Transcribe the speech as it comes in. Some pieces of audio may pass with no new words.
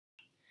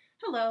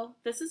Hello,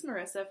 this is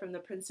Marissa from the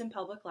Princeton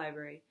Public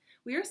Library.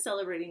 We are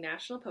celebrating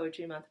National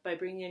Poetry Month by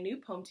bringing a new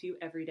poem to you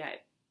every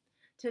day.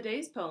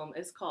 Today's poem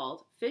is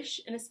called Fish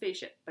in a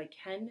Spaceship by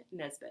Ken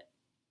Nesbit.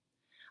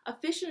 A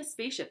fish in a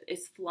spaceship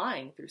is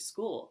flying through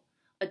school.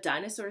 A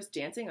dinosaur is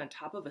dancing on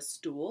top of a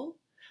stool.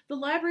 The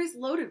library is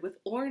loaded with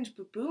orange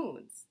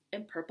baboons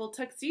and purple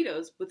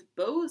tuxedos with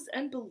bows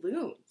and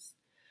balloons.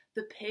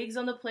 The pigs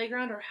on the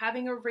playground are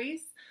having a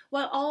race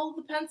while all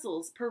the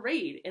pencils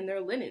parade in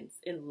their linens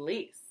in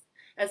lace.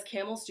 As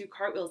camels do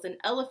cartwheels and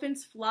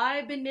elephants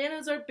fly,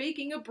 bananas are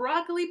baking a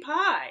broccoli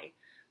pie.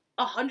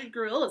 100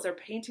 gorillas are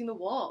painting the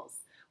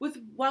walls,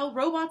 while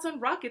robots on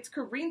rockets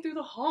careen through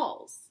the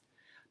halls.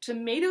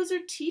 Tomatoes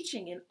are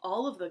teaching in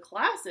all of the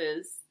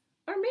classes,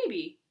 or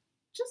maybe,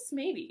 just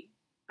maybe,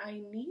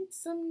 I need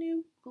some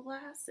new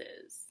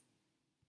glasses.